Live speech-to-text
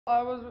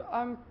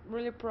I'm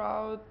really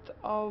proud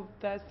of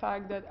that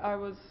fact that I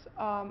was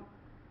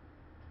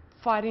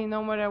fighting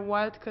no matter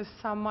what, because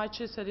some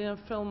matches I didn't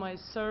feel my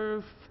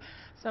serve,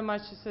 some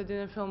matches I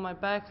didn't feel my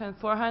backhand,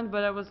 forehand,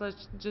 but I was like,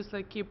 just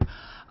like keep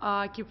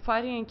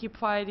fighting and keep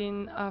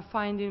fighting,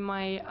 finding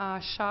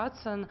my shots,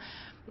 and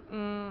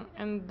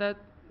that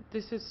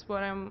this is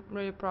what I'm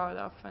really proud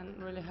of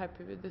and really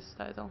happy with this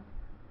title.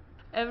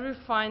 Every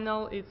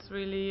final it's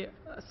really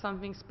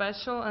something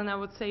special, and I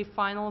would say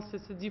finals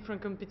is a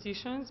different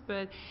competitions,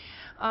 but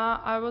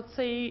I would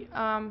say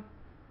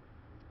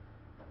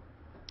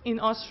in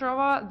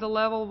Ostrava the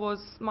level was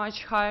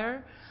much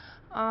higher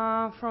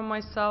from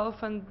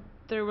myself, and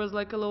there was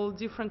like a little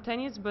different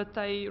tennis, but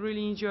I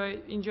really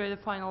enjoy the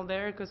final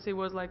there because it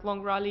was like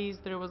long rallies,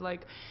 there was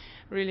like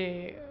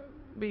really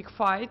big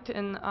fight,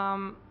 and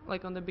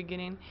like on the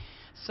beginning.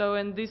 So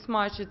in this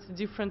match it's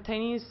different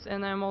tennis,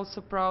 and I'm also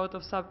proud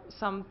of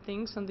some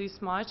things on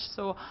this match.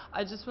 So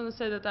I just want to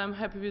say that I'm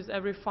happy with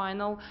every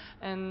final,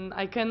 and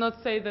I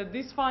cannot say that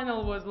this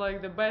final was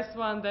like the best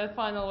one, that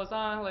final was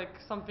like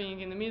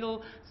something in the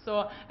middle.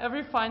 So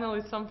every final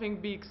is something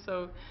big.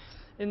 So,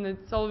 and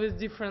it's always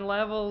different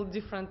level,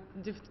 different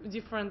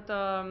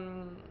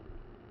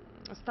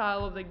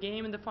style of the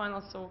game in the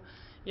final. So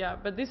yeah,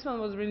 but this one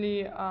was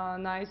really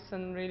nice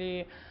and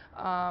really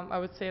I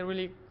would say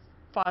really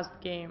fast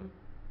game.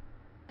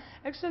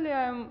 Actually,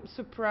 I'm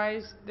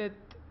surprised that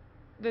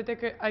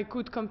I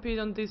could compete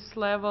on this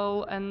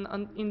level and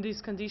in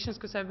these conditions,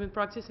 because I've been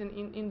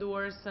practicing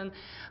indoors and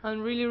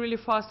on really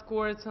fast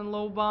courts and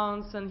low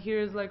bounce, and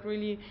here is like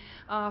really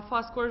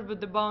fast courts,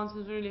 but the bounce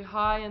is really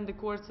high and the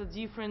courts are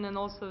different, and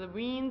also the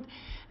wind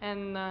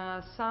and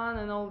sun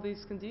and all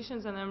these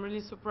conditions, and I'm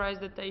really surprised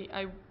that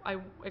I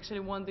actually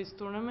won this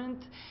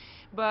tournament.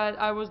 But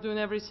I was doing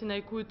everything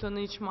I could on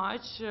each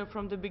match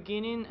from the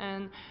beginning,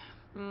 and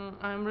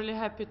I'm really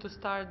happy to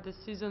start the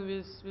season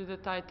with the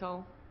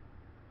title.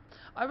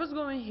 I was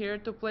going here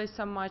to play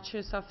some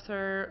matches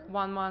after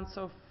 1 month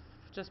of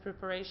just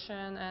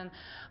preparation, and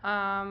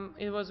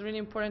it was really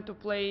important to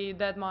play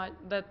that much.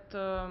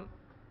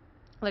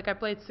 Like I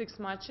played 6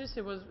 matches.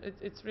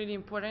 It's really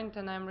important,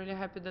 and I'm really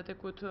happy that I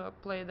could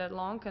play that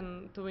long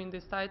and to win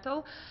this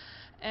title.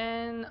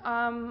 And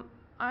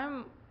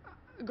I'm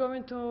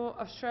going to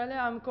Australia.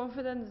 I'm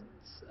confident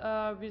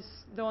with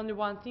the only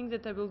one thing,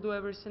 that I will do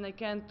everything I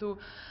can to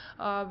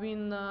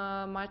win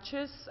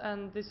matches,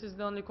 and this is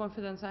the only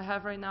confidence I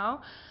have right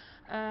now.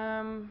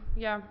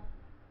 Yeah.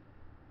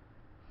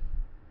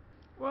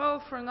 Well,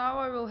 for now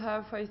I will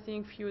have, I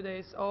think, few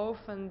days off,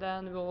 and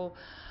then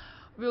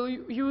we'll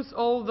use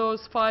all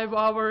those 5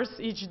 hours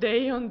each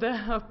day on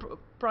the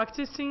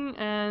practicing,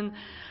 and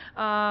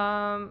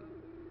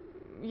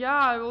yeah,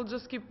 I will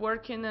just keep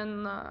working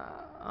and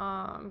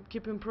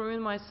keep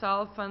improving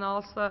myself, and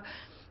also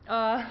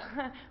uh,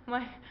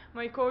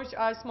 my coach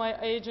asked my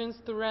agents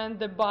to rent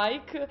the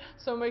bike,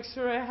 so make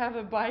sure I have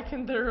a bike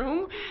in the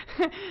room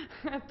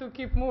to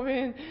keep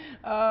moving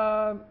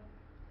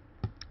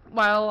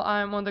while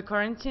I'm on the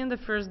quarantine the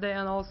first day,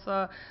 and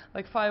also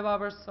like 5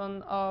 hours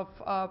of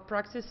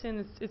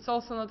practicing. It's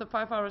also not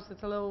 5 hours,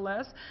 it's a little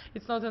less.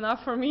 It's not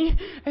enough for me,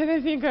 and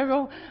I think I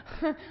will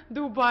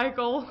do bike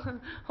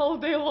all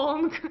day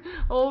long,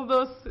 all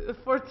those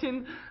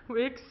 14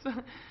 weeks.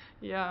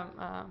 Yeah,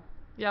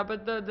 yeah,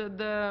 but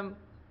the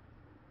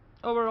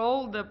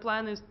overall the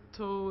plan is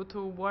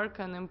to work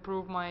and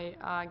improve my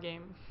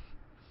game.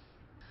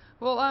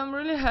 Well, I'm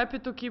really happy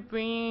to keep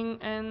winning,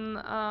 and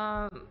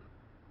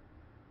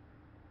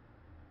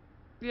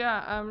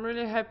yeah, I'm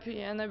really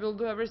happy, and I will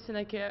do everything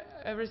I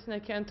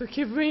can to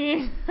keep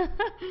winning.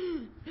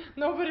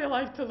 Nobody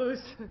likes to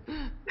lose.